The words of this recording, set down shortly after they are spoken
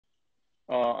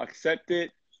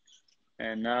accepted,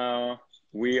 and now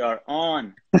we are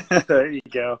on. There you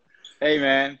go. Hey,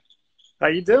 man. How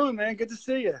you doing, man? Good to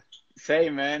see you.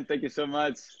 Same, man. Thank you so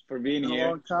much for being Been a here.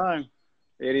 long time.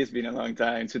 It has been a long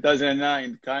time.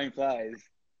 2009, time flies.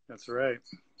 That's right.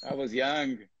 I was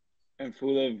young and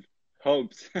full of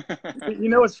hopes. You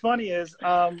know what's funny is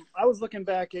I was looking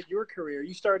back at your career.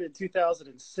 You started in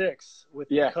 2006 with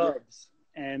the Cubs.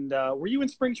 And were you in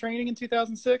spring training in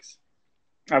 2006?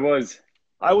 I was.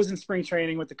 I was in spring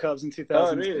training with the Cubs in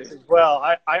 2006 really? as well.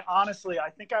 I honestly,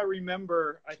 I think I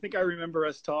remember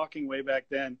us talking way back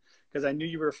then because I knew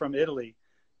you were from Italy.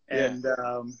 And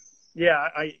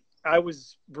I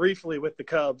was briefly with the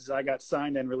Cubs. I got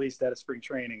signed and released out of spring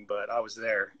training, but I was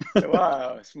there.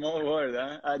 Wow, small world,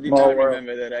 huh? I did not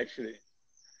remember that actually.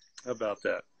 How about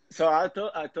that? So I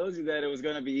told you that it was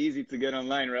gonna be easy to get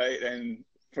online, right? And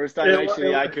first time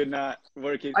I could not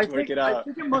work it out. I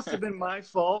think it must have been my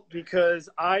fault because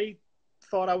I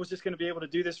thought I was just going to be able to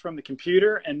do this from the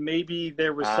computer, and maybe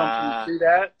there was something to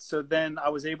that. So then I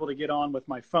was able to get on with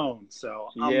my phone. So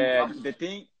the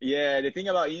thing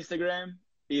about Instagram,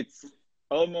 it's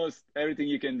almost everything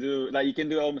you can do. Like you can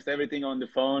do almost everything on the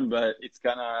phone, but it's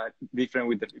kind of different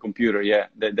with the computer. Yeah,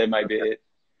 that might be it.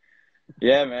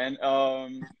 Yeah, man.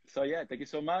 So yeah, thank you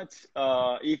so much.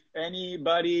 If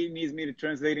anybody needs me to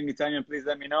translate in Italian, please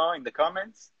let me know in the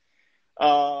comments.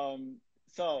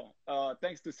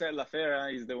 Thanks to Seth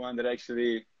LaFera, he's the one that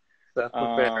actually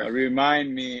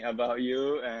remind me about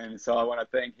you, and so I want to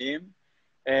thank him.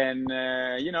 And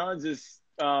just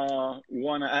I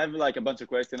have like a bunch of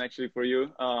questions actually for you.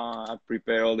 I've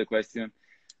prepared all the questions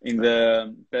in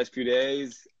the past few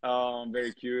days. I'm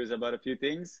very curious about a few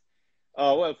things.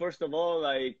 Well, first of all,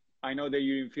 like I know that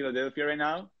you're in Philadelphia right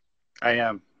now. I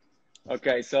am.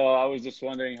 Okay, so I was just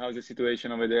wondering how's the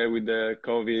situation over there with the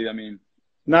COVID. I mean,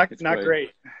 not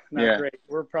great. Not great.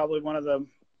 We're probably one of the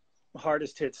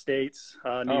hardest hit states.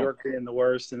 New York being the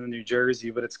worst, and then New Jersey,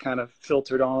 but it's kind of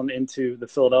filtered on into the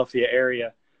Philadelphia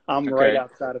area. I'm right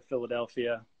outside of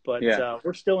Philadelphia, but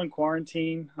we're still in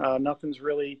quarantine. Nothing's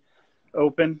really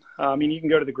open. I mean, you can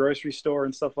go to the grocery store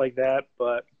and stuff like that,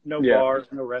 but no bars,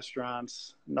 no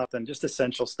restaurants, nothing, just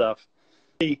essential stuff.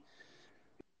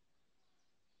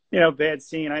 Bad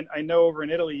scene. I know over in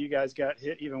Italy, you guys got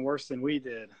hit even worse than we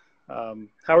did.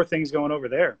 How are things going over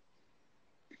there?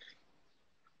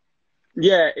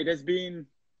 Yeah, it has been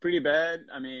pretty bad.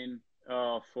 I mean,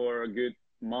 for a good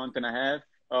month and a half.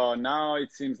 Now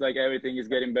it seems like everything is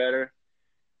getting better.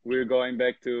 We're going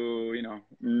back to,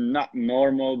 not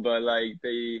normal, but like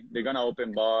they're going to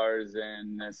open bars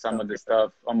and some of the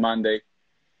stuff on Monday.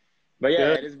 But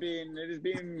yeah, it has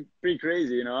been pretty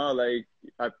crazy, like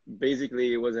I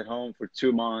basically was at home for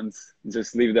 2 months,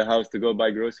 just leave the house to go buy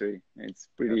grocery. It's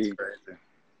pretty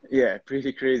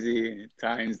crazy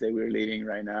times that we're living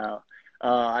right now.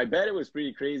 I bet it was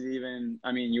pretty crazy even,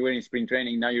 I mean, you were in spring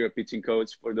training, now you're a pitching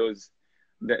coach for those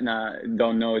that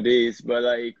don't know this, but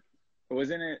like,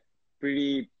 wasn't it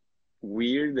pretty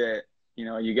weird that,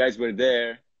 you guys were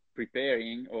there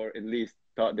preparing, or at least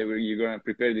thought you're going to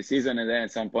prepare the season, and then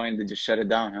at some point they just shut it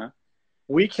down, huh?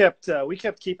 We kept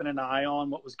keeping an eye on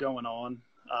what was going on.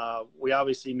 We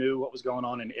obviously knew what was going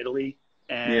on in Italy,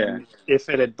 and if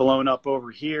it had blown up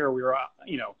over here, we were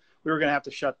going to have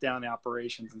to shut down the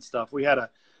operations and stuff. We had a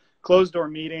closed door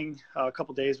meeting a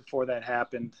couple days before that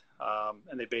happened,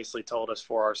 and they basically told us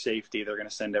for our safety they're going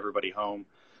to send everybody home.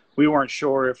 We weren't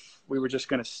sure if we were just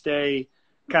going to stay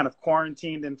kind of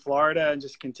quarantined in Florida and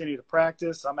just continue to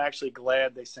practice. I'm actually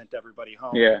glad they sent everybody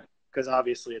home. Yeah. Because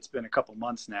obviously it's been a couple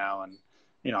months now, and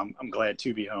I'm glad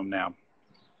to be home now.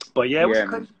 But it was a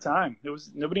crazy time.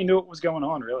 Nobody knew what was going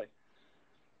on really.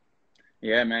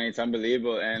 Yeah, man, it's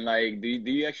unbelievable. And like, do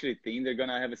you actually think they're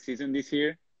gonna have a season this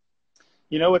year?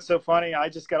 You know what's so funny? I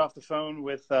just got off the phone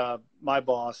with my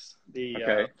boss,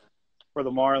 for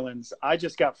the Marlins. I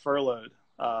just got furloughed.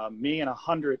 Me and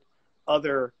 100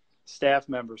 other staff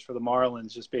members for the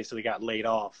Marlins just basically got laid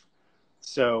off.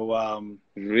 So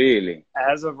really,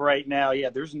 as of right now,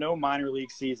 there's no minor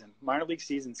league season. Minor league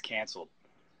season's canceled.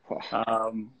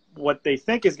 What they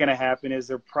think is going to happen is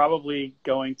they're probably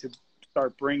going to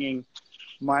start bringing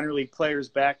minor league players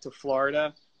back to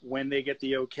Florida when they get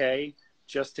the okay,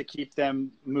 just to keep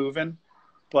them moving.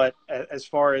 But as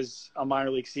far as a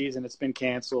minor league season, it's been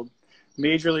canceled.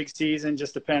 Major league season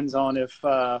just depends on if,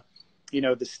 the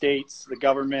states, the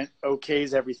government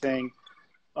okays everything.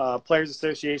 Players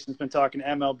Association has been talking to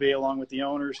MLB along with the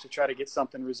owners to try to get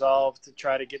something resolved, to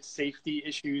try to get safety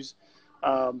issues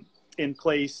in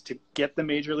place to get the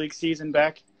major league season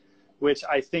back, which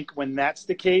I think when that's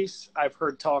the case, I've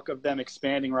heard talk of them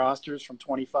expanding rosters from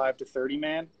 25 to 30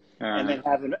 man. and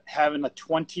then having a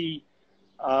 20,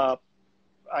 I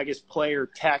guess, player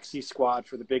taxi squad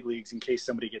for the big leagues in case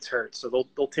somebody gets hurt. So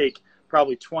they'll take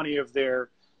probably 20 of their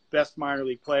best minor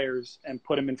league players and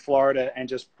put them in Florida and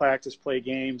just practice, play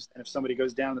games. And if somebody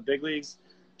goes down in the big leagues,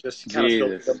 just kind of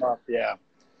filter them up. Yeah.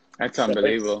 That's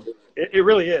unbelievable. It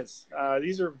really is.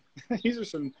 These are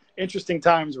some interesting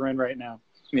times we're in right now.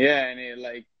 Yeah, and it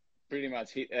like pretty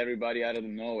much hit everybody out of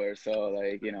nowhere. So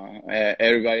like, you know,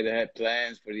 everybody that had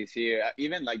plans for this year,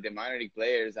 even like the minor league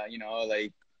players, you know,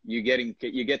 like you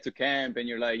get to camp and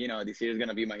you're like, you know, this year is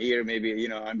gonna be my year. Maybe, you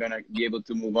know, I'm gonna be able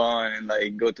to move on and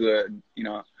like go to a, you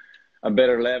know, a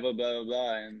better level, blah blah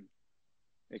blah, and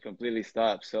it completely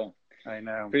stopped. So I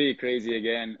know, pretty crazy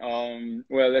again.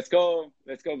 Well, let's go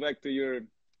back to your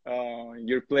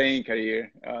playing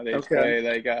career. Let's play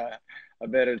like a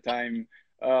better time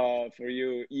for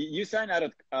you. You signed out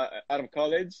of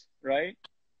college, right?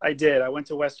 I did. I went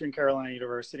to Western Carolina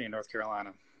University in North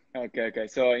Carolina. Okay.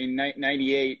 So in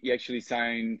 98, you actually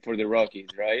signed for the Rockies,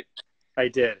 right? I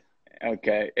did.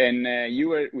 Okay. And you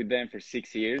were with them for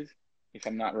 6 years, if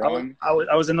I'm not wrong. I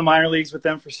was in the minor leagues with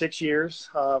them for 6 years,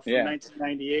 from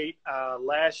 1998.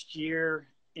 Last year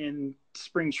in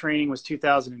spring training was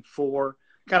 2004.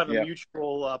 Kind of a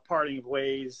mutual parting of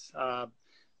ways.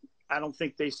 I don't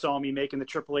think they saw me making the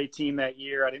AAA team that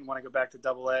year. I didn't want to go back to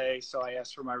AA, so I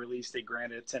asked for my release. They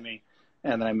granted it to me,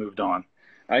 and then I moved on.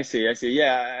 I see.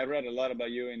 Yeah, I read a lot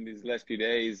about you in these last few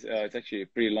days. It's actually a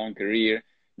pretty long career.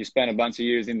 You spent a bunch of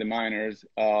years in the minors,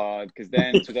 because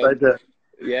then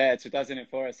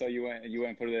 2004. I saw you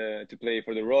went to play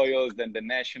for the Royals, then the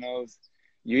Nationals.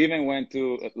 You even went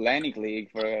to Atlantic League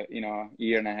for a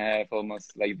year and a half,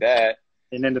 almost like that.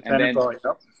 In independent ball,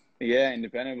 Yeah,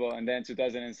 independent ball, and then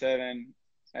 2007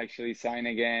 actually signed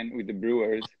again with the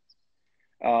Brewers.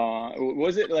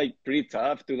 Was it like pretty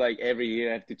tough to like every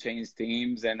year have to change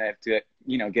teams and have to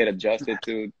get adjusted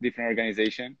to different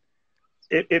organization?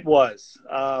 It was.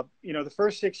 The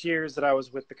first 6 years that I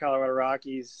was with the Colorado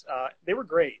Rockies, they were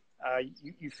great.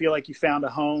 You feel like you found a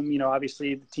home.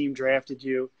 Obviously the team drafted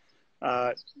you.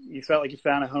 You felt like you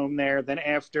found a home there. Then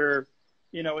after,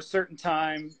 a certain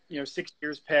time, 6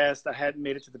 years passed, I hadn't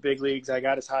made it to the big leagues. I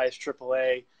got as high as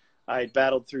AAA. I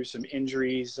battled through some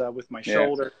injuries with my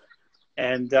shoulder.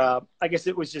 And I guess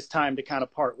it was just time to kind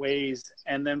of part ways.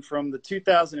 And then from the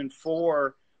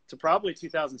 2004 to probably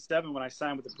 2007, when I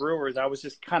signed with the Brewers, I was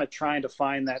just kind of trying to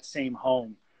find that same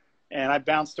home. And I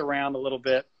bounced around a little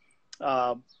bit.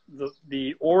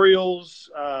 The Orioles,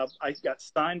 I got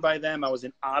signed by them. I was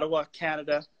in Ottawa,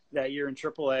 Canada that year in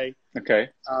AAA. Okay.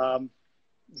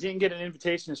 Didn't get an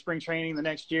invitation to spring training the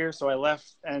next year, so I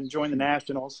left and joined the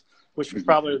Nationals, which was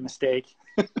probably a mistake.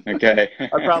 Okay.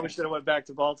 I probably should have went back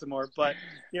to Baltimore. But,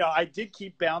 I did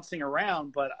keep bouncing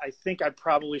around, but I think I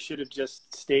probably should have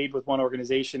just stayed with one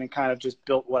organization and kind of just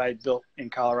built what I built in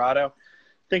Colorado,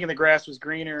 thinking the grass was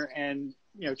greener and,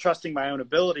 trusting my own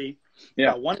ability.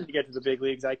 I wanted to get to the big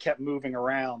leagues. I kept moving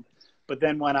around. But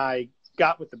then when I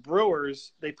got with the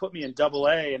Brewers, they put me in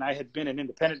AA, and I had been in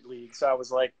independent league. So I was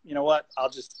like, you know what, I'll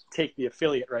just take the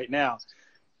affiliate right now.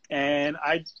 And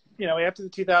I, after the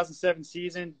 2007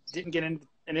 season, didn't get an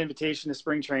invitation to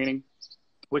spring training,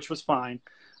 which was fine.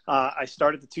 I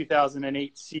started the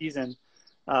 2008 season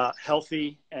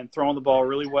healthy and throwing the ball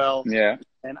really well. Yeah.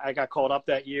 And I got called up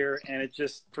that year, and it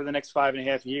just, for the next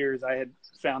 5.5 years, I had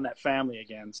found that family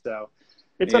again. So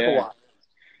it took a while.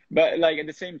 But like at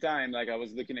the same time, like I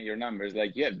was looking at your numbers,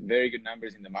 like you had very good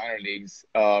numbers in the minor leagues,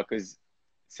 because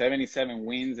 77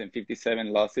 wins and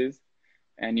 57 losses,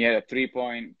 and you had a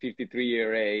 3.53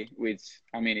 ERA, which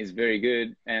I mean is very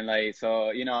good. And like,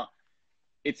 so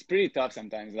it's pretty tough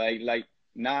sometimes. Like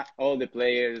not all the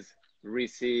players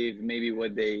receive maybe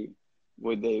what they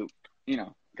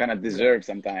kind of deserve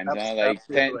sometimes. Like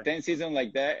 10 seasons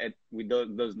like that with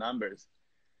those numbers.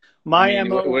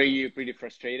 MO, were you pretty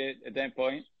frustrated at that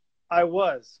point? I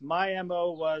was. My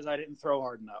MO was I didn't throw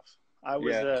hard enough. I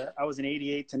was an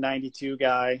 88 to 92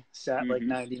 guy, sat like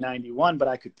 90, 91, but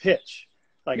I could pitch.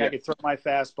 I could throw my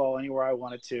fastball anywhere I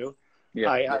wanted to.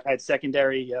 I had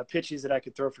secondary pitches that I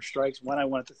could throw for strikes when I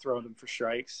wanted to throw them for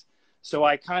strikes. So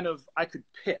I could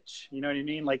pitch. You know what I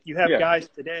mean? Like you have guys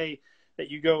today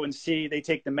that you go and see, they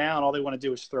take the mound, all they want to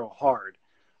do is throw hard.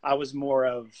 I always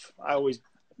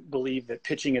believe that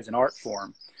pitching is an art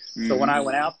form. So when I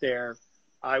went out there,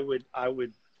 I would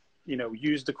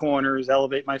use the corners,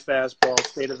 elevate my fastball,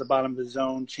 stay to the bottom of the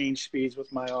zone, change speeds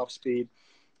with my off speed,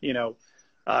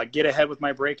 get ahead with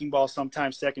my breaking ball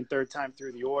sometimes second, third time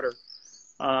through the order.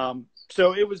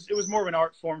 So it was more of an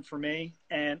art form for me,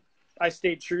 and I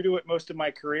stayed true to it most of my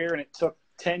career, and it took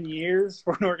 10 years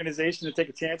for an organization to take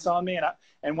a chance on me.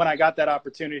 And when I got that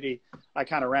opportunity, I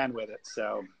kind of ran with it.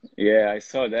 So Yeah, I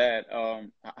saw that.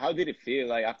 How did it feel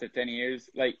like after 10 years?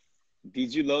 Like,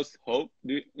 did you lose hope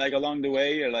like along the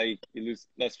way, or like you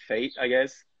lost faith, I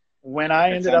guess, when I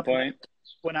at ended some up point?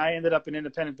 when I ended up in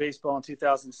independent baseball in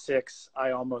 2006,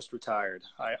 I almost retired.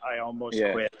 I almost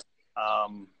Yeah. quit.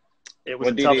 It was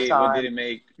a tough What did time.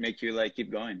 it make you like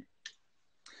keep going?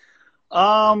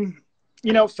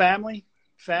 Family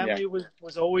Yeah.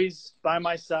 was always by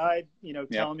my side, Yeah.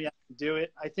 telling me I could do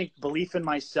it. I think belief in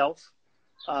myself,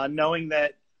 knowing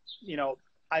that,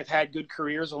 I've had good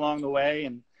careers along the way,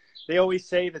 and they always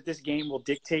say that this game will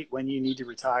dictate when you need to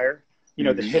retire.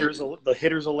 The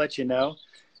hitters will let you know.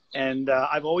 And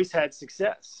I've always had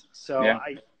success. So Yeah.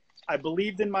 I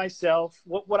believed in myself.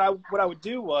 What I would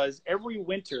do was every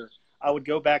winter I would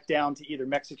go back down to either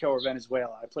Mexico or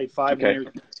Venezuela. I played 5 Okay.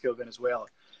 winters in Mexico, Venezuela.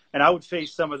 And I would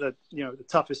face some of the, the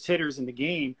toughest hitters in the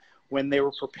game when they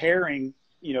were preparing,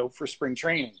 for spring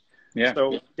training. Yeah.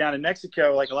 So down in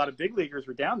Mexico, like a lot of big leaguers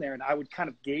were down there, and I would kind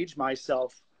of gauge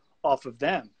myself off of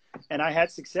them. And I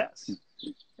had success.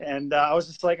 And I was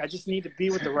just like, I just need to be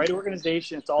with the right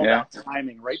organization. It's all about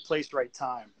timing, right place, right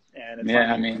time. And it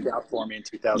finally worked out for me in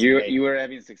 2008. You were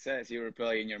having success. You were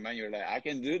probably in your mind. You were like, I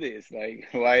can do this. Like,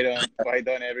 why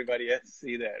don't everybody else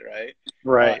see that, right?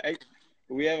 Right.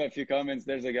 We have a few comments.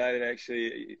 There's a guy that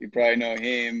actually, you probably know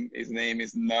him. His name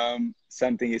is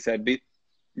something. He said,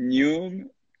 Num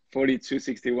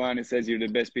 4261. It says you're the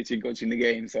best pitching coach in the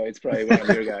game. So it's probably one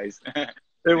of your guys.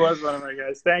 It was one of my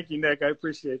guys. Thank you, Nick. I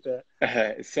appreciate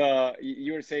that. So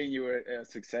you were saying you were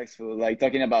successful, like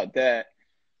talking about that.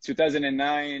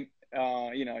 2009,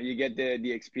 you get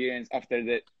the experience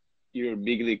after your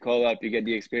big league call up. You get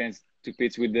the experience to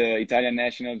pitch with the Italian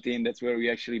national team. That's where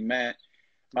we actually met.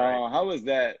 Right. How was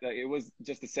that? Like, it was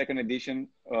just the second edition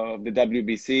of the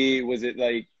WBC.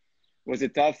 Was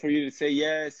it tough for you to say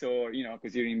yes, or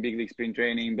because you're in big league spring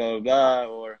training, blah blah blah,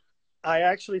 or? I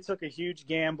actually took a huge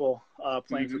gamble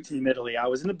playing for Team Italy. I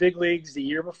was in the big leagues the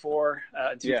year before,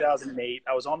 in 2008.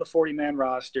 I was on the 40-man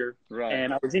roster,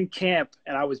 and I was in camp,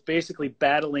 and I was basically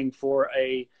battling for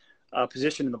a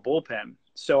position in the bullpen.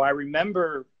 So I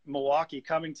remember Milwaukee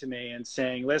coming to me and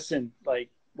saying, listen, like,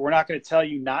 we're not going to tell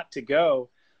you not to go,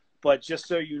 but just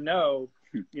so you know,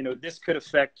 this could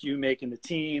affect you making the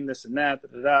team, this and that, da,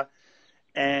 da, da.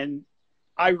 And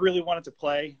I really wanted to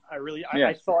play.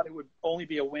 I thought it would only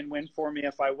be a win-win for me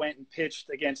if I went and pitched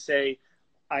against, say,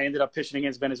 I ended up pitching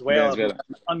against Venezuela. An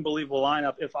unbelievable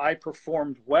lineup. If I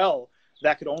performed well,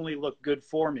 that could only look good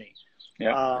for me.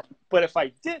 Yeah. But if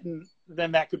I didn't,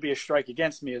 then that could be a strike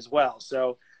against me as well.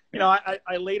 So, I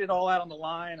laid it all out on the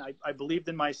line. I believed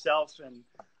in myself, and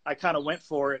I kind of went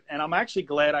for it. And I'm actually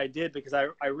glad I did, because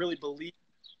I really believe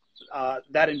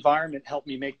that environment helped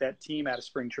me make that team out of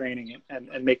spring training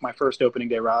and make my first opening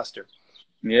day roster.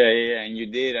 Yeah, and you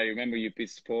did. I remember you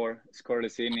pitched 4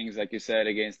 scoreless innings, like you said,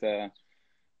 against a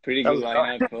pretty good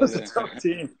lineup. That was a tough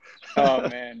team. Oh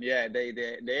man, yeah, they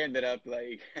ended up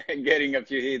like getting a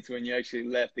few hits when you actually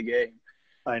left the game.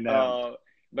 I know.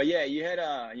 But yeah, you had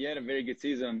a very good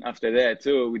season after that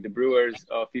too with the Brewers.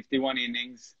 51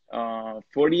 innings,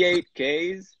 48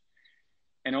 Ks,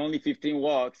 and only 15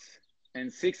 walks.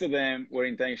 And 6 of them were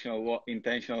intentional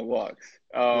walks.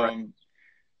 Right.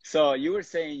 So you were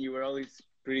saying you were always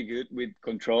pretty good with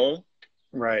control.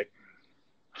 Right.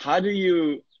 How do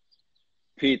you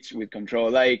pitch with control?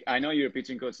 Like, I know you're a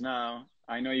pitching coach now.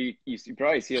 I know you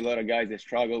probably see a lot of guys that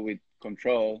struggle with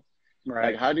control.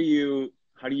 Right. Like, how do you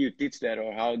teach that,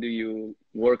 or how do you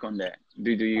work on that?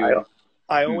 Do you?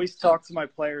 I always talk to my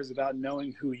players about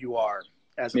knowing who you are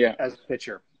as a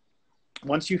pitcher.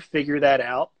 Once you figure that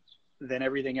out, then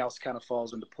everything else kind of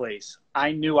falls into place.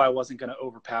 I knew I wasn't going to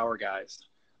overpower guys.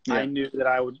 Yeah. I knew that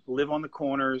I would live on the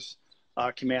corners,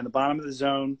 command the bottom of the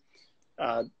zone,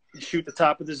 shoot the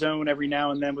top of the zone every now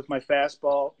and then with my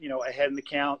fastball, ahead in the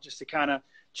count, just to kind of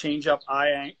change up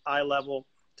eye level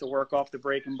to work off the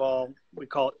breaking ball. We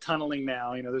call it tunneling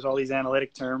now. There's all these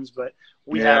analytic terms, but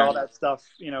we had all that stuff,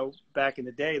 back in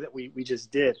the day that we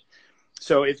just did.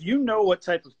 So if you know what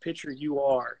type of pitcher you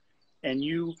are, and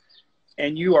you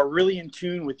are really in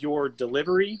tune with your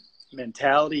delivery,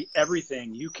 mentality,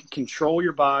 everything, you can control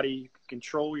your body, you can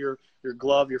control your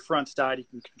glove, your front side, you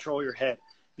can control your head.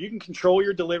 If you can control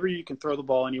your delivery, you can throw the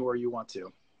ball anywhere you want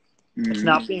to. Mm-hmm. It's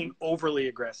not being overly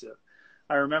aggressive.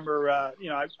 I remember, I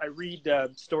read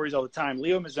stories all the time.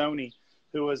 Leo Mazzoni,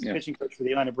 who was the pitching coach for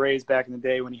the Atlanta Braves back in the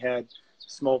day when he had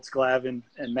Smoltz, Glavine,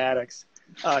 and Maddox,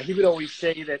 he would always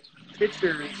say that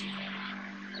pitchers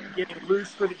getting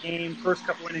loose for the game, first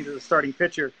couple innings as a starting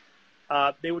pitcher,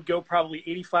 they would go probably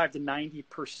 85 to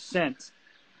 90%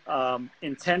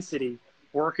 intensity,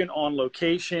 working on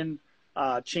location,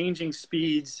 changing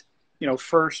speeds,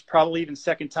 first, probably even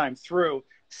second time through,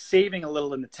 saving a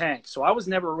little in the tank. So I was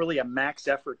never really a max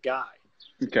effort guy.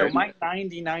 Okay. So my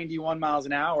 90, 91 miles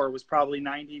an hour was probably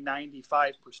 90,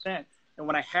 95%. And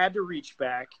when I had to reach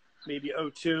back, maybe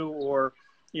 02 or,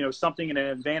 something in an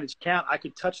advantage count, I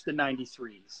could touch the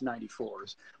 93s,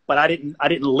 94s, but I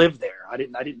didn't live there. I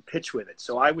didn't pitch with it.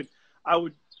 So I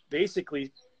would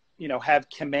basically, have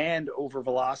command over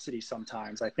velocity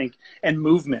sometimes, I think, and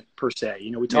movement per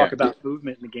se. We talk about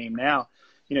movement in the game now.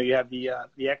 You have the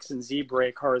X and Z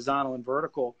break, horizontal and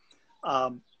vertical.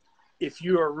 If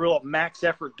you're a real max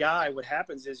effort guy, what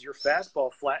happens is your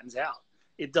fastball flattens out.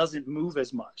 It doesn't move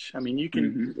as much. I mean, you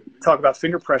can talk about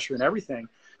finger pressure and everything,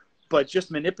 but just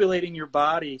manipulating your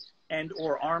body and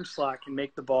or arm slot can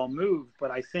make the ball move. But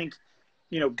I think,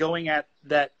 going at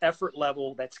that effort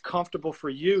level that's comfortable for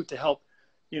you to help,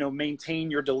 maintain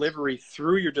your delivery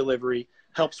through your delivery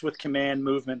helps with command,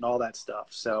 movement, and all that stuff.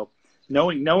 So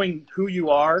knowing who you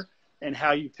are and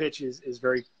how you pitch is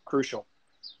very crucial.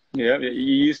 Yeah. You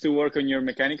used to work on your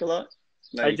mechanic a lot?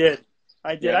 I did.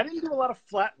 Yeah. I didn't do a lot of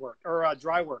flat work or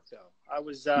dry work, though. I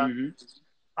was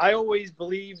I always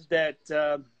believed that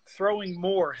throwing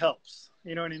more helps.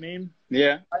 You know what I mean?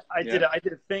 Yeah. I did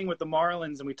a thing with the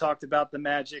Marlins, and we talked about the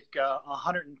magic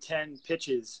 110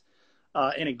 pitches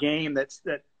in a game that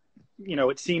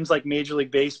it seems like Major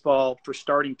League Baseball for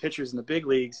starting pitchers in the big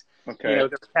leagues. Okay. They're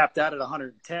capped out at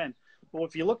 110. Well,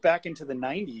 if you look back into the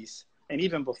 90s and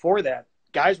even before that,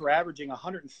 guys were averaging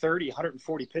 130,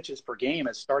 140 pitches per game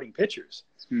as starting pitchers.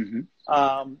 And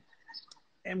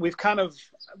we've kind of,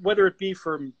 whether it be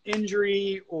from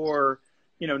injury or,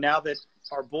 now that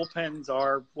our bullpens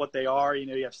are what they are,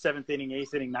 you have seventh inning,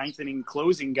 eighth inning, ninth inning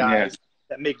closing guys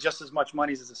that make just as much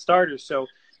money as the starters. So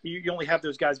you only have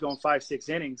those guys going 5-6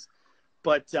 innings,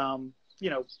 but,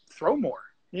 throw more.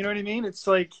 You know what I mean? It's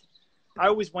like I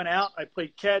always went out, I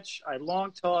played catch, I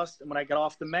long tossed, and when I got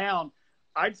off the mound,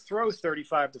 I'd throw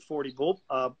 35 to 40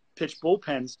 pitch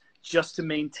bullpens just to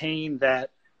maintain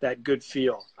that good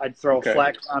feel. I'd throw a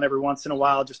flat ground every once in a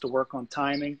while just to work on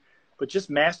timing, but just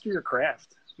master your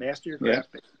craft. Basically.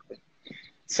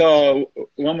 So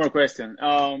one more question.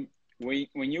 When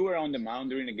you were on the mound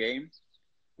during the game,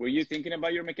 were you thinking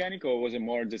about your mechanic, or was it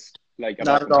more just like about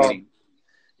Not at competing? all.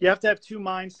 You have to have two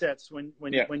mindsets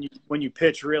when you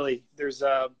pitch. Really, there's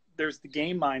the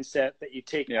game mindset that you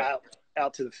take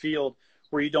out to the field,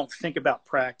 where you don't think about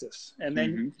practice. And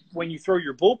then when you throw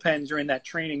your bullpens, you're in that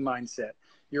training mindset.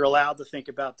 You're allowed to think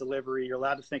about delivery. You're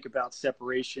allowed to think about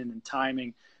separation and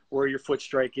timing, where your foot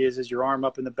strike is. Is your arm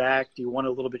up in the back? Do you want it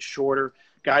a little bit shorter?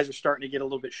 Guys are starting to get a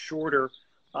little bit shorter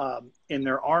in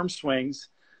their arm swings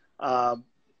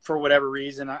for whatever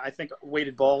reason. I think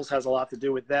weighted balls has a lot to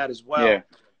do with that as well. Yeah.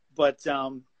 But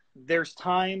there's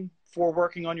time for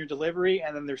working on your delivery,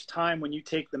 and then there's time when you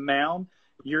take the mound.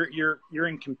 You're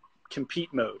in compete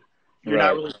mode. You're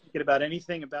not really thinking about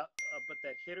anything but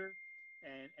that hitter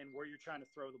and where you're trying to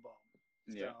throw the ball.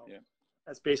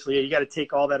 That's basically it. You got to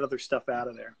take all that other stuff out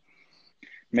of there.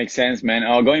 Makes sense, man.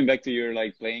 Going back to your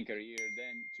playing career,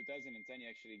 then 2010 you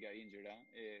actually got injured.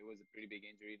 It was a pretty big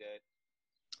injury that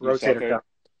rotator cuff.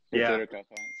 Rotator cuff.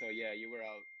 So you were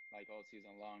out all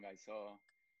season long. I saw.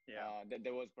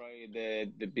 That was probably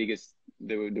the biggest,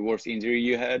 the worst injury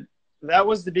you had. That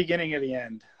was the beginning of the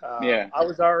end. I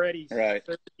was already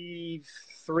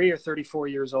 33 or 34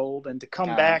 years old, and to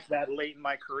come back that late in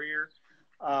my career,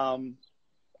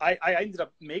 I ended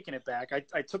up making it back.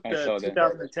 I took the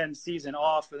 2010 season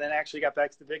off, and then actually got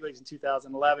back to the big leagues in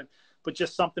 2011, but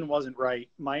just something wasn't right.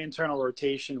 My internal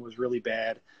rotation was really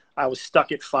bad. I was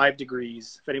stuck at 5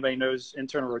 degrees. If anybody knows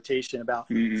internal rotation, about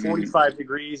 45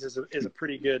 degrees is a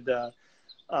pretty good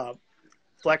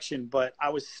flexion, but I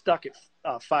was stuck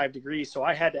at 5 degrees. So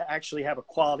I had to actually have a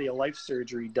quality of life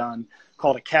surgery done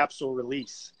called a capsule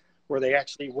release, where they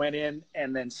actually went in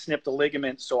and then snipped a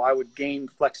ligament so I would gain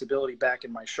flexibility back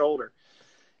in my shoulder.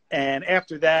 And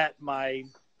after that, my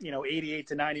 88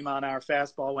 to 90 mile an hour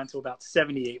fastball went to about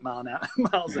 78 miles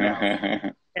an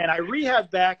hour. And I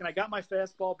rehabbed back, and I got my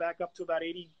fastball back up to about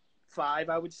 85,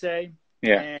 I would say.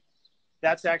 Yeah. And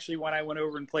that's actually when I went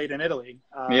over and played in Italy.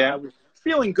 I was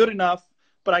feeling good enough,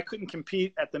 but I couldn't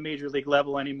compete at the major league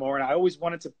level anymore. And I always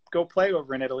wanted to go play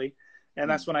over in Italy. And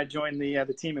that's when I joined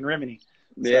the team in Rimini.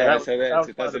 So that was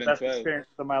one of the best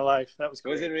experiences of my life. That was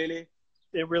great. Was it really?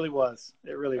 It really was.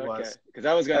 It really was. Because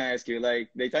I was going to ask you, the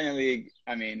Italian league,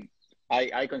 I mean,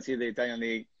 I consider the Italian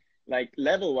league,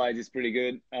 level-wise, it's pretty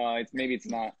good. It's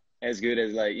not as good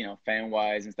as,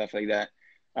 fan-wise and stuff like that.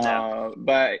 Yeah.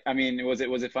 But I mean, was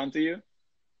it fun to you?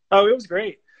 Oh, it was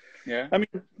great. Yeah. I mean,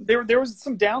 there was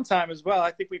some downtime as well.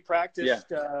 I think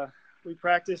Yeah. we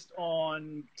practiced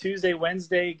on Tuesday,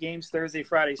 Wednesday, games Thursday,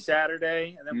 Friday,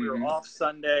 Saturday, and then we were Hmm. off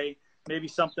Sunday, maybe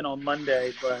something on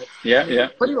Monday. But I Yeah. mean, it Yeah.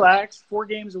 was pretty lax. 4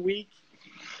 games a week.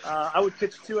 I would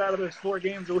pitch 2 out of those 4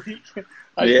 games a week.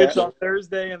 I'd Yeah. pitch on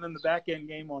Thursday and then the back end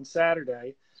game on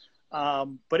Saturday.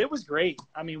 But it was great.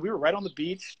 I mean, we were right on the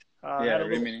beach. Yeah. Had a little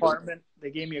Rimini. apartment.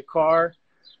 They gave me a car.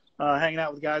 Hanging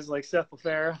out with guys like Seth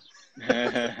LaFera.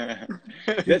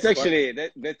 That's actually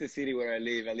that's the city where I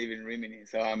live. I live in Rimini,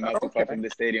 so I'm not too far Okay. from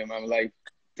the stadium. I'm like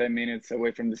 10 minutes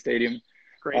away from the stadium.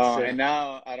 Great city. And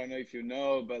now I don't know if you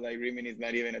know, but like Rimini is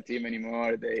not even a team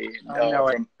anymore. They I know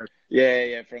it. from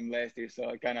yeah from last year.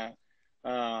 So I kind of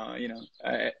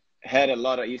I had a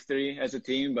lot of history as a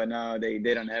team, but now they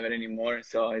don't have it anymore.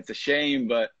 So it's a shame,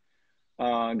 but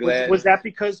glad. Was that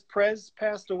because Prez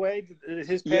passed away? Did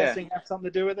his Yeah. passing have something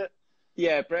to do with it?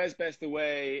 Yeah, Perez passed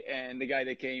away, and the guy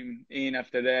that came in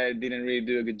after that didn't really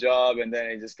do a good job, and then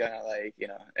it just kind of like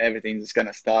everything just kind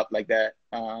of stopped like that.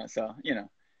 So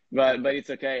but it's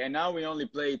okay. And now we only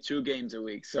play 2 games a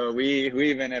week, so we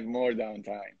even have more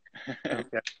downtime.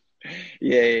 Okay.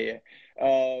 Yeah.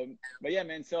 But yeah,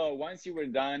 man. So once you were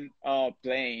done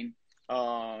playing,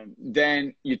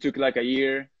 then you took like a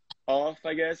year off,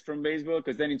 I guess, from baseball,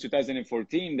 because then in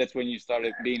 2014, that's when you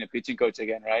started being a pitching coach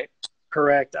again, right?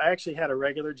 Correct. I actually had a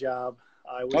regular job.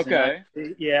 I was Okay.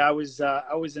 I was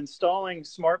installing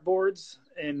smart boards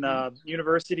in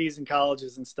universities and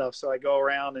colleges and stuff. So I go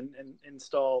around and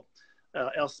install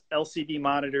LCD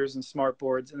monitors and smart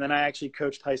boards. And then I actually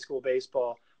coached high school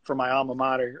baseball for my alma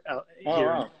mater out Oh, here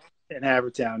wow. in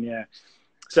Havertown. Yeah.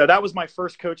 So that was my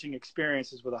first coaching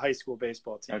experiences with a high school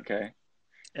baseball team. Okay.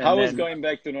 And How was then, going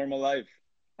back to normal life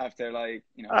after like,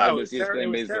 all those years it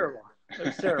playing was baseball? terrible. It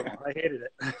was terrible. I hated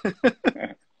it.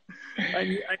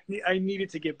 I needed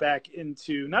to get back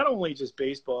into not only just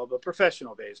baseball, but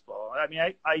professional baseball. I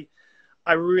mean,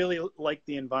 I really like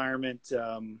the environment.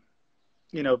 The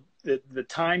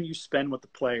time you spend with the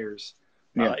players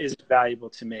Yeah. is valuable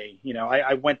to me.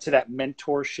 I went to that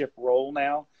mentorship role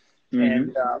now, Hmm.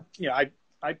 and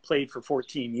I played for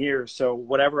 14 years. So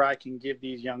whatever I can give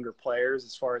these younger players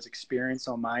as far as experience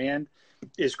on my end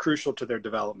is crucial to their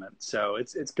development. So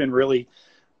it's been really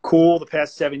cool the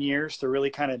past 7 years to really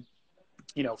kind of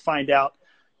find out,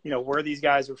 where these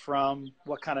guys are from,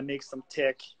 what kind of makes them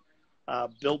tick,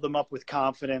 build them up with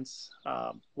confidence,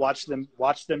 watch them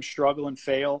struggle and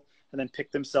fail, and then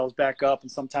pick themselves back up. And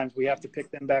sometimes we have to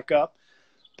pick them back up.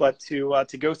 But to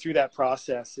go through that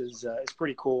process is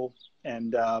pretty cool.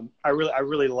 And I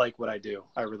really like what I do.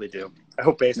 I really do. I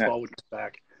hope baseball would come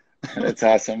back. That's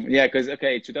awesome. Yeah, because,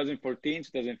 2014,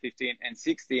 2015, and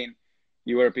 16,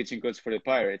 you were a pitching coach for the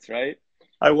Pirates, right?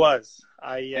 I was.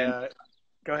 And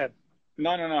Go ahead.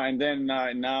 no. And then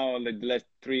now, like the last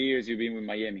 3 years, you've been with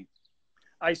Miami.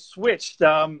 I switched.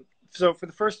 So for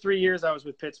the first 3 years, I was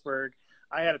with Pittsburgh.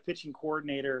 I had a pitching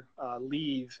coordinator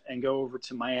leave and go over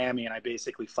to Miami, and I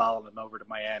basically followed him over to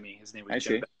Miami. His name was I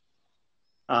Jim.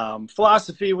 see.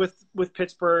 Philosophy with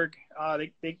Pittsburgh.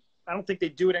 I don't think they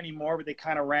do it anymore, but they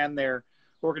kind of ran their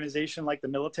organization like the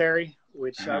military,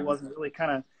 which I wasn't really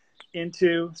kind of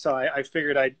into. So I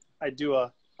figured I'd do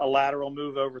a lateral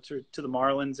move over to the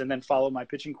Marlins and then follow my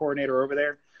pitching coordinator over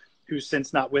there, who's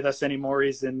since not with us anymore.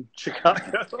 He's in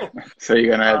Chicago. So you're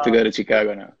gonna have to go to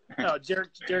Chicago now. No,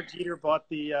 Derek Jeter bought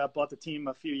the team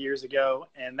a few years ago,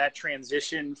 and that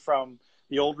transition from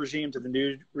the old regime to the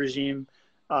new regime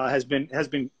has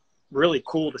been really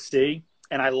cool to see.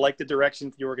 And I like the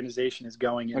direction the organization is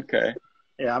going in. Okay.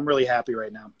 Yeah, I'm really happy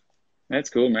right now. That's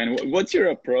cool, man. What's your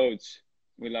approach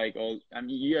with like I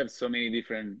mean, you have so many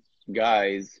different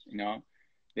guys,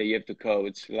 that you have to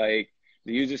coach. Like,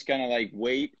 do you just kind of like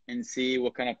wait and see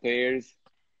what kind of players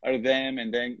are them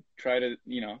and then try to,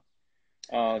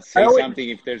 say something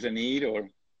if there's a need or?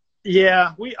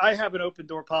 Yeah, I have an open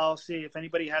door policy. If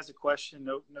anybody has a question,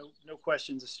 no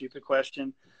question's a stupid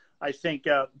question. I think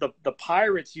the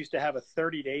Pirates used to have a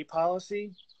 30-day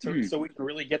policy, so we can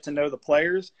really get to know the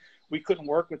players. We couldn't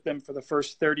work with them for the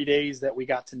first 30 days that we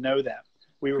got to know them.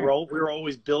 We were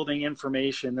always building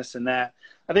information, this and that.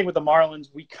 I think with the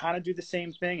Marlins, we kind of do the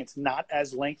same thing. It's not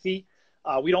as lengthy.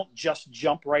 We don't just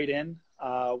jump right in.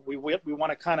 We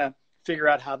want to kind of figure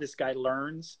out how this guy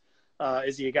learns.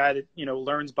 Is he a guy that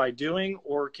learns by doing,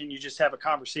 or can you just have a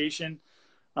conversation?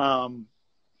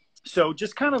 So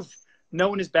just kind of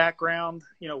knowing his background,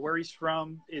 where he's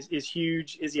from is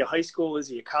huge. Is he a high school? Is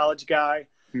he a college guy?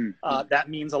 That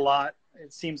means a lot.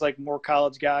 It seems like more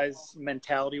college guys,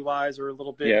 mentality-wise, are a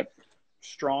little bit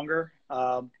stronger.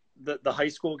 the high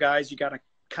school guys, you got to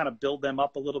kind of build them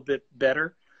up a little bit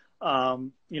better.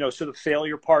 You know, so the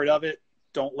failure part of it,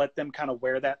 don't let them kind of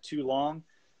wear that too long,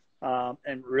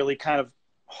 and really kind of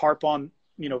harp on,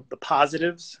 you know, the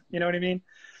positives. You know what I mean?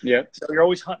 Yeah. So you're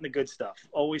always hunting the good stuff,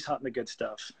 always hunting the good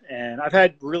stuff. And I've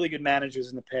had really good managers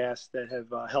in the past that have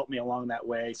helped me along that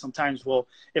way. Sometimes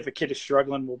if a kid is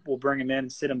struggling, we'll bring him in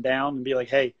and sit him down and be like,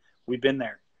 hey, we've been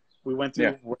there. We went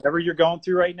through whatever you're going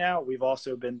through right now. We've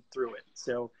also been through it.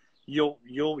 So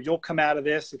you'll come out of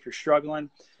this if you're struggling.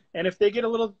 And if they get a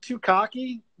little too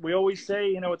cocky, we always say,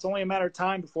 you know, it's only a matter of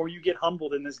time before you get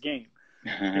humbled in this game.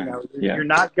 You know, you're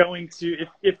not going to,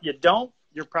 if you don't,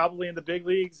 you're probably in the big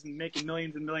leagues and making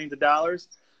millions and millions of dollars.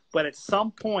 But at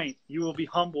some point, you will be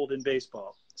humbled in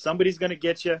baseball. Somebody's going to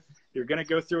get you. You're going to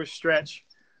go through a stretch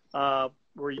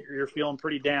where you're feeling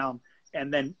pretty down.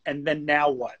 And then now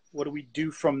what? What do we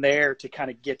do from there to kind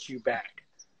of get you back?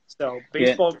 So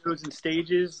baseball goes in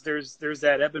stages. There's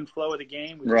that ebb and flow of the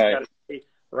game. We just got to stay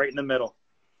right in the middle.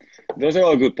 Those are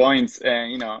all good points.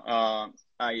 And, you know,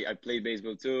 I played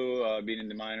baseball too, been in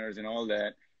the minors and all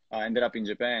that. I ended up in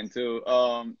Japan too.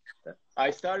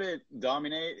 I started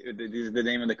Dominate. This is the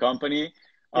name of the company.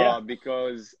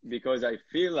 Because I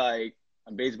feel like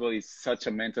baseball is such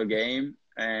a mental game,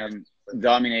 and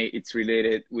Dominate, it's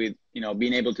related with, you know,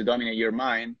 being able to dominate your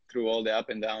mind through all the up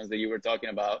and downs that you were talking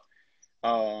about.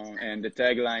 And the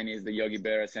tagline is the Yogi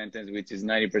Berra sentence, which is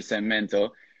 90%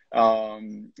 mental.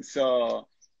 So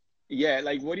yeah,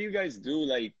 like, what do you guys do,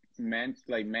 like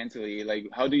mentally? Like,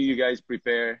 how do you guys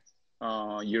prepare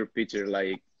your pitcher,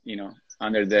 like, you know,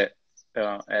 under that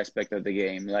aspect of the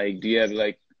game? Like, do you have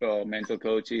like mental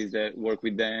coaches that work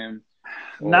with them?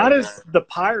 Not as the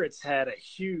Pirates had a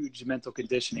huge mental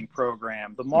conditioning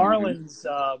program. The Marlins,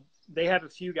 they have a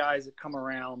few guys that come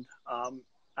around.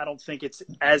 I don't think it's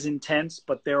as intense,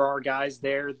 but there are guys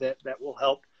there that will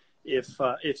help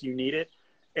if you need it.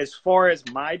 As far as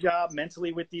my job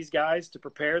mentally with these guys to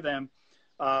prepare them,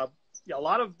 a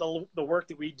lot of the work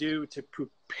that we do to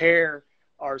prepare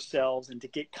ourselves and to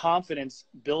get confidence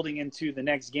building into the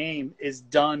next game is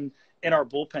done in our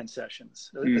bullpen sessions,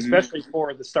 especially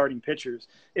for the starting pitchers,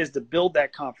 is to build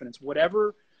that confidence.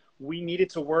 Whatever we needed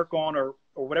to work on or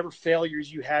whatever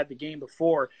failures you had the game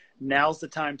before, now's the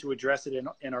time to address it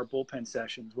in our bullpen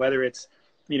sessions, whether it's,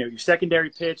 you know, your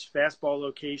secondary pitch, fastball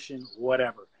location,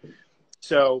 whatever.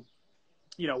 So,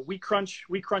 you know, we crunch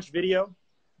video.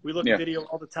 We look at video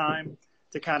all the time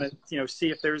to kind of, you know, see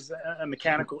if there's a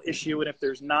mechanical issue, and if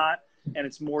there's not, and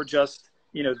it's more just,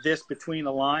 you know, this between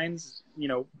the lines, you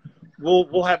know,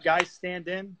 we'll have guys stand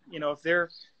in, you know, if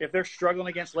they're struggling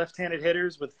against left-handed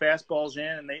hitters with fastballs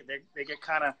in, and they get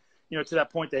kind of, you know, to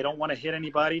that point they don't want to hit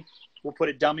anybody, we'll put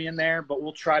a dummy in there, but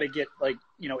we'll try to get, like,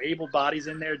 you know, able bodies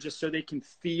in there just so they can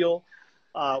feel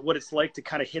what it's like to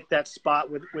kind of hit that spot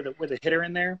with a hitter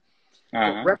in there.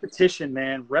 But repetition,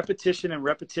 man, repetition,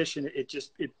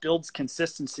 it builds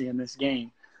consistency in this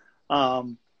game. I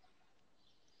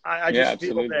just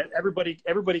feel that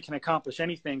everybody can accomplish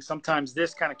anything. Sometimes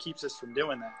this kind of keeps us from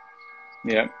doing that.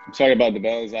 Yeah. I'm sorry about the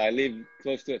bells. I live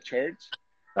close to a church.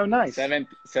 Oh, nice.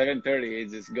 7:30,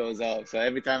 it just goes off. So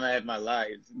every time I have my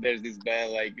live, there's this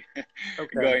bell like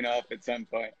going off at some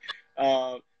point.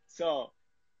 So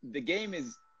the game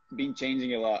has been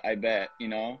changing a lot, I bet, you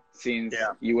know, since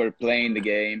you were playing the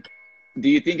game. Do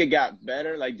you think it got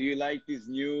better? Like, do you like this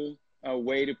new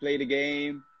way to play the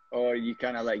game? Or you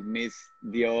kind of like miss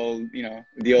the old, you know,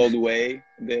 the old way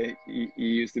that you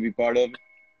used to be part of?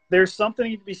 There's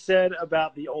something to be said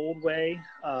about the old way,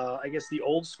 I guess the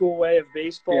old school way of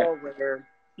baseball, where,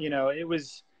 you know, it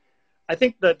was, I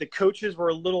think that the coaches were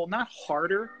a little, not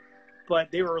harder,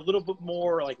 but they were a little bit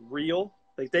more like real.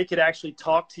 Like, they could actually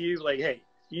talk to you like, hey,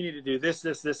 you need to do this,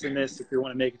 this, this, and this if you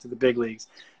want to make it to the big leagues.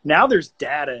 Now there's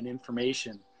data and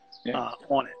information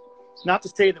on it. Not to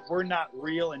say that we're not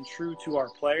real and true to our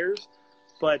players,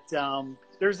 but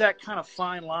there's that kind of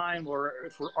fine line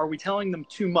where are we telling them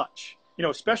too much? You know,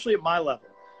 especially at my level.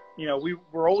 You know,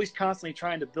 we're always constantly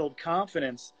trying to build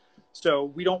confidence, so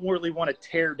we don't really want to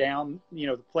tear down, you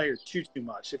know, the player too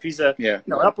much. If he's a you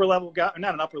know, upper level guy,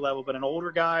 not an upper level, but an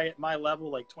older guy at my level,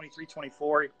 like 23,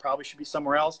 24, he probably should be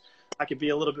somewhere else. I could be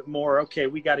a little bit more, okay,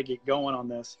 we got to get going on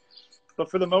this. But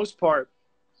for the most part,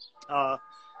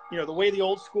 you know, the way the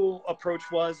old school approach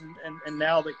was and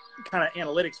now the kind of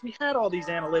analytics, we had all these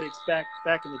analytics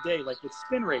back in the day, like with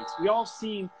spin rates. We all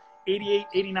seen 88,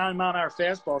 89 mile an hour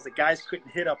fastballs that guys couldn't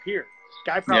hit up here.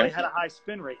 Guy probably had a high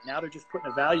spin rate. Now they're just putting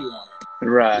a value on it.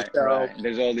 Right.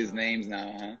 There's all these names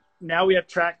now, huh? Now we have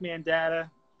TrackMan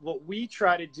data. What we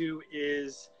try to do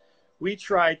is we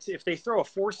try to, if they throw a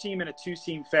 4-seam and a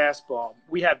 2-seam fastball,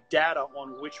 we have data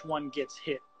on which one gets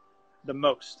hit the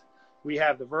most. We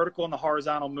have the vertical and the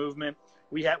horizontal movement.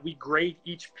 We grade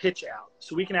each pitch out.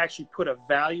 So we can actually put a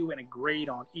value and a grade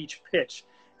on each pitch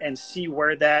and see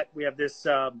where that, we have this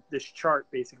chart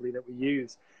basically that we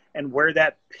use, and where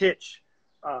that pitch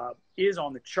is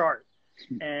on the chart.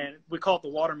 And we call it the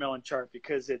watermelon chart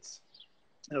because it's,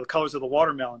 the colors of the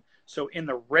watermelon. So in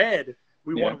the red,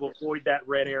 we want to avoid that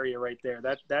red area right there.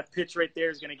 That pitch right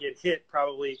there is going to get hit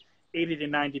probably 80 to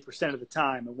 90% of the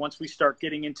time. And once we start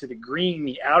getting into the green,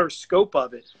 the outer scope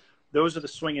of it, those are the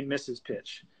swing and misses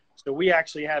pitch. So we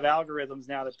actually have algorithms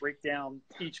now that break down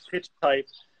each pitch type,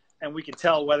 and we can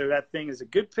tell whether that thing is a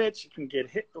good pitch, it can get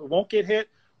hit or won't get hit,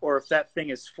 or if that thing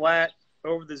is flat,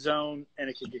 over the zone, and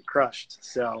it can get crushed.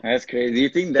 So that's crazy. Do you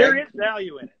think that there is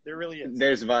value in it? There really is.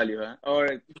 There's value, huh?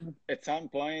 Or at some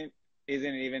point,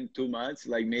 isn't it even too much?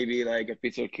 Like maybe like a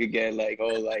pitcher could get like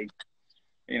all like,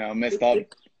 you know, messed up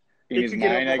in his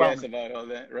mind, I guess, about all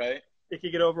that, right? It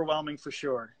could get overwhelming for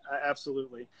sure.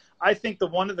 Absolutely. I think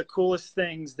one of the coolest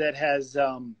things that has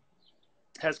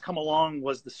come along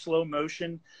was the slow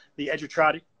motion, the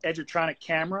edgertronic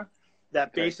camera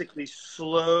that basically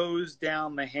slows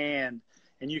down the hand,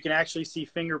 and you can actually see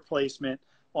finger placement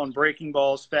on breaking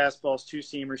balls, fastballs,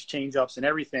 2-seamers, changeups, and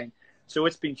everything. So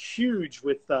it's been huge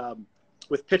with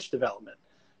pitch development.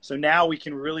 So now we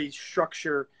can really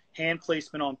structure hand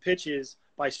placement on pitches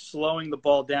by slowing the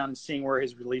ball down and seeing where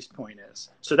his release point is.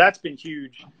 So that's been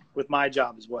huge with my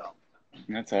job as well.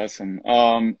 That's awesome.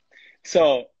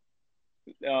 So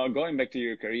going back to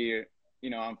your career,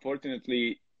 you know,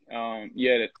 unfortunately,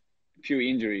 you had a few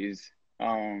injuries.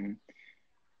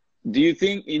 Do you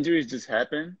think injuries just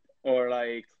happen, or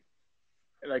like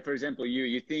for example,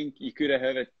 you think you could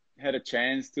have had a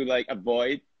chance to like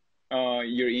avoid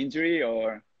your injury,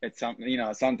 or it's something, you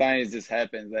know, sometimes it just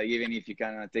happens, like even if you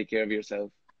kind of take care of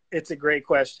yourself? It's a great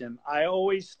question. I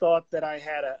always thought that I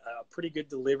had a pretty good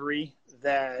delivery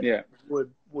that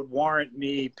would warrant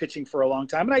me pitching for a long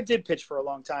time. And I did pitch for a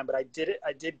long time, but I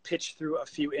did pitch through a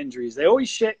few injuries. They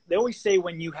always say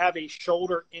when you have a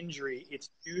shoulder injury, it's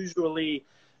usually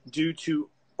due to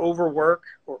overwork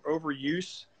or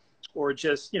overuse, or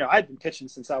just, you know, I'd been pitching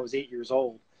since I was 8 years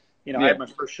old. You know, I had my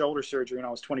first shoulder surgery when I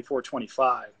was 24,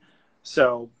 25.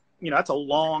 So, you know, that's a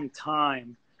long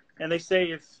time. And they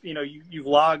say if, you know, you've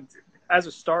logged, as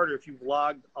a starter, if you've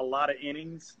logged a lot of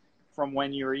innings from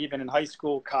when you were even in high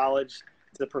school, college,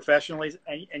 to the professionals,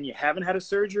 and you haven't had a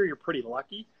surgery, you're pretty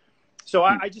lucky. So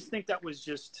I just think that was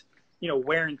just, you know,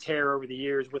 wear and tear over the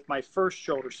years with my first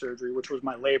shoulder surgery, which was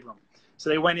my labrum. So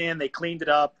they went in, they cleaned it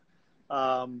up.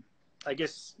 I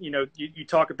guess, you know, you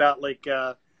talk about like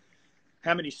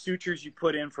how many sutures you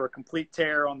put in for a complete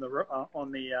tear on the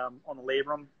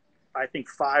labrum. I think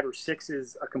 5 or 6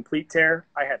 is a complete tear.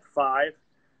 I had 5.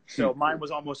 So mine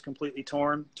was almost completely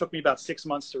torn. Took me about 6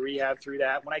 months to rehab through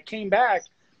that. When I came back,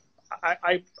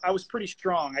 I was pretty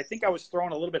strong. I think I was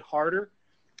throwing a little bit harder.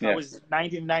 I was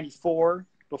 90 to 94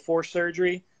 before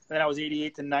surgery. And then I was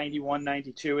 88 to 91,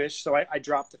 92-ish. So I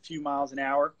dropped a few miles an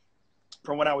hour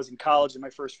from when I was in college in my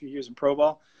first few years in pro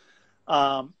ball.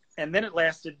 And then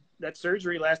that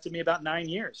surgery lasted me about 9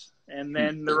 years. And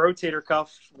then the rotator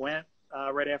cuff went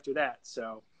right after that.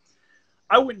 So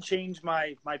I wouldn't change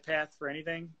my path for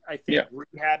anything. I think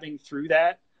rehabbing through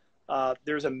that,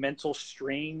 there's a mental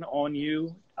strain on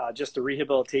you, just the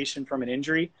rehabilitation from an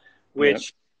injury,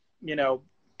 which, you know,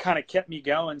 kind of kept me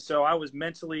going. So I was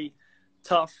mentally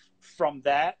tough from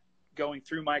that going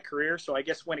through my career. So I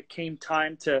guess when it came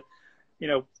time to, you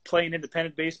know, play an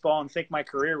independent baseball and think my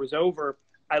career was over,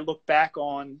 I look back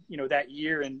on, you know, that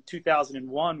year in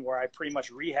 2001 where I pretty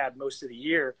much rehabbed most of the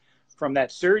year from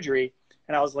that surgery.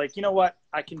 And I was like, you know what,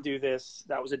 I can do this.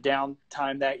 That was a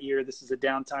downtime that year. This is a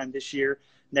downtime this year.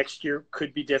 Next year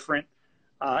could be different.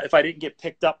 If I didn't get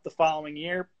picked up the following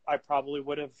year, I probably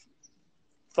would have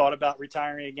thought about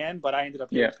retiring again, but I ended up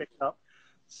getting picked up.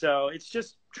 So it's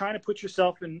just trying to put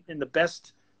yourself in the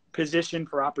best position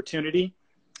for opportunity.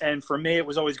 And for me, it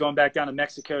was always going back down to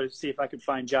Mexico to see if I could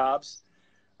find jobs.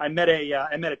 I met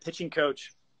a pitching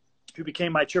coach who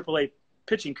became my AAA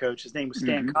pitching coach. His name was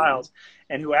Stan Kiles,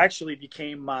 and who actually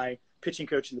became my pitching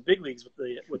coach in the big leagues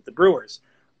with the Brewers.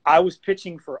 I was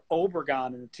pitching for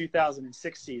Obregon in the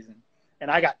 2006 season,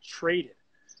 and I got traded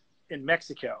in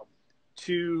Mexico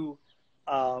to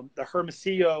the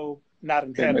Hermosillo, not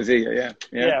in Hermosillo,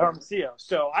 Hermosillo.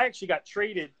 So I actually got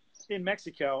traded in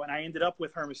Mexico, and I ended up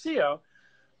with Hermosillo.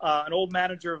 An old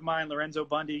manager of mine, Lorenzo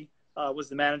Bundy, was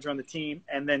the manager on the team,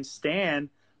 and then Stan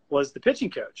was the pitching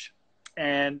coach.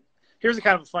 And here's a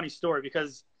kind of a funny story,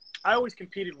 because I always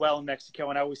competed well in Mexico,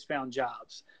 and I always found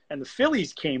jobs. And the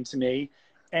Phillies came to me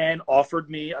and offered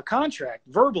me a contract,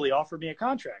 verbally offered me a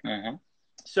contract. Uh-huh.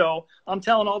 So I'm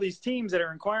telling all these teams that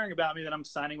are inquiring about me that I'm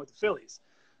signing with the Phillies.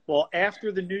 Well,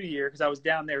 after the new year, because I was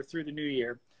down there through the new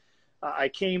year,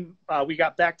 we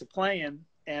got back to playing,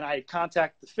 and I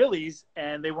contacted the Phillies,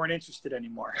 and they weren't interested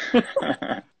anymore.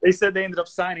 They said they ended up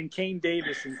signing Kane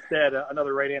Davis instead,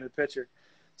 another right-handed pitcher.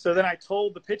 So then I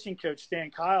told the pitching coach, Stan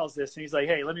Kiles, this, and he's like,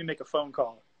 hey, let me make a phone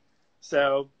call.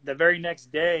 So the very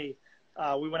next day,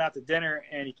 we went out to dinner,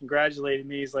 and he congratulated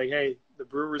me. He's like, hey, the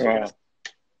Brewers are going to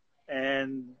 –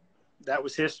 and that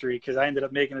was history because I ended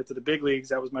up making it to the big leagues.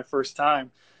 That was my first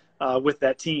time with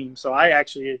that team. So I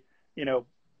actually,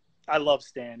 I love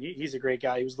Stan. He's a great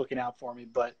guy. He was looking out for me.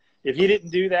 But if he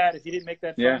didn't do that, if he didn't make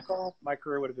that phone call, my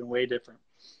career would have been way different.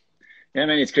 Yeah,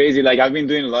 man, it's crazy. Like, I've been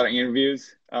doing a lot of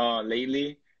interviews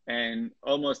lately, and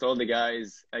almost all the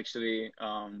guys actually,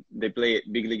 they play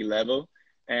at big league level.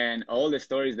 And all the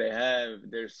stories they have,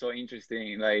 they're so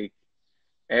interesting. Like,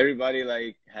 everybody,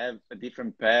 like, have a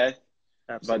different path.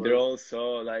 Absolutely. But they're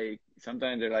also, like,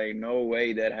 sometimes they're like, no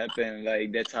way that happened.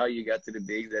 Like, that's how you got to the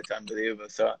bigs. That's unbelievable.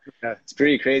 So it's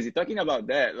pretty crazy. Talking about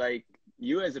that, like,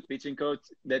 you as a pitching coach,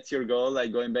 that's your goal,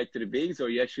 like, going back to the bigs, or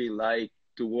you actually like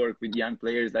to work with young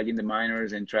players, like, in the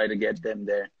minors and try to get them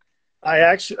there? I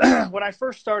actually, when I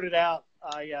first started out,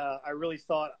 I really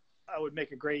thought I would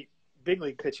make a great big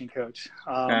league pitching coach.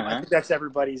 I think that's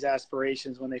everybody's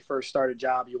aspirations when they first start a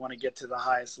job. You want to get to the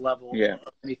highest level of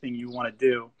anything you want to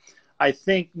do. I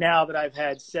think now that I've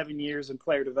had 7 years in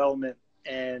player development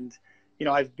and,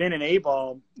 I've been in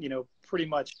A-ball, pretty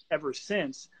much ever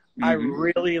since, I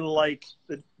really like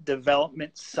the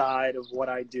development side of what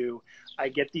I do. I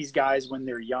get these guys when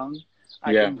they're young.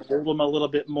 I can mold them a little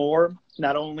bit more,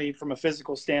 not only from a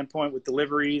physical standpoint with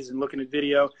deliveries and looking at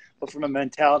video, but from a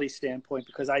mentality standpoint,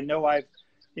 because I know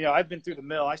I've been through the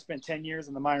mill. I spent 10 years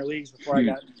in the minor leagues before I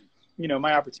got,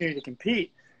 my opportunity to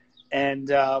compete. And,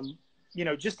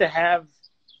 just to have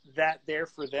that there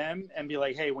for them and be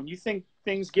like, hey, when you think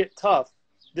things get tough,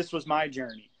 this was my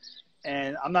journey.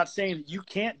 And I'm not saying that you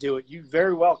can't do it. You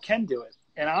very well can do it.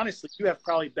 And honestly, you have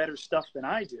probably better stuff than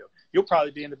I do. You'll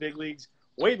probably be in the big leagues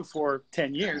way before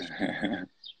 10 years.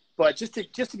 But just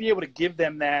to be able to give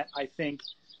them that, I think,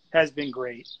 has been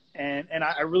great. And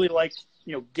I really like,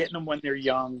 getting them when they're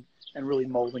young and really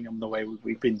molding them the way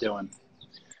we've been doing.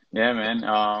 Yeah,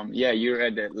 man. You're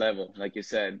at that level, like you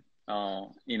said.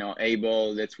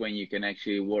 A-ball, that's when you can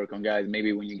actually work on guys.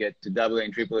 Maybe when you get to AA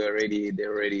and AAA already,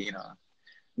 they're already,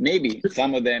 maybe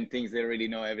some of them thinks they already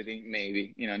know everything.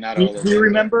 Maybe, not all of them. Do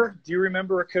you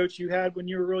remember a coach you had when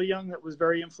you were really young that was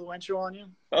very influential on you?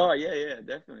 Oh, yeah,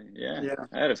 definitely. Yeah.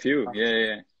 I had a few.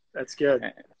 Yeah. That's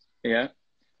good. Yeah.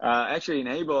 Actually, in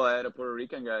A-ball, I had a Puerto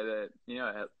Rican guy that,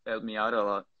 helped me out a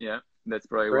lot. Yeah. That's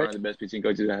probably one of the best pitching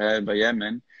coaches I had. But yeah,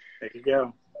 man. There you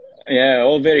go. Yeah,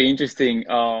 all very interesting.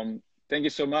 Thank you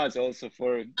so much also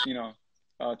for,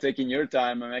 taking your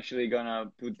time. I'm actually going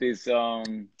to put this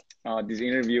this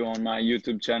interview on my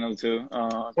YouTube channel too.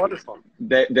 Wonderful.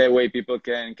 That way people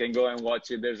can go and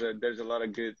watch it. There's a lot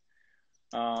of good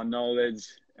knowledge,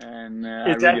 and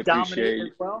I really appreciate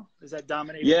it. Well? Is that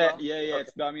Dominate? Yeah, well? yeah. Okay.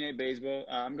 It's Dominate Baseball.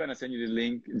 I'm gonna send you the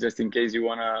link just in case you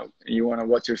wanna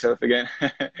watch yourself again.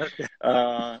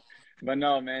 Okay. But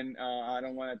no, man, I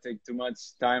don't want to take too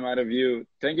much time out of you.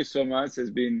 Thank you so much.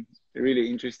 It's been really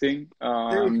interesting.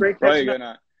 I'm probably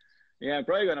gonna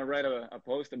write a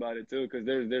post about it too, because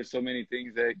there's so many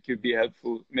things that could be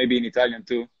helpful. Maybe in Italian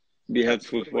too, be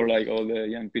helpful for like all the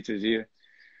young pitchers here.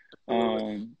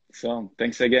 So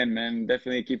thanks again, man.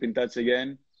 Definitely keep in touch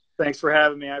again. Thanks for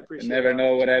having me. I appreciate it. You never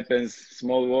know what happens.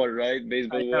 Small world, right?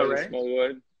 Baseball world, right? Small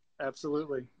world.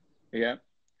 Absolutely. Yeah.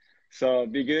 So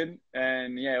be good,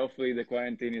 and hopefully the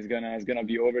quarantine is gonna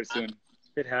be over soon.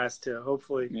 It has to.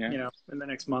 Hopefully, in the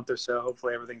next month or so.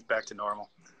 Hopefully everything's back to normal.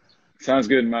 Sounds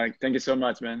good, Mike. Thank you so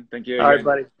much, man. Thank you. All right,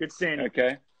 buddy. Good seeing you.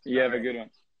 Okay. You have a good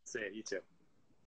one. See you. You too.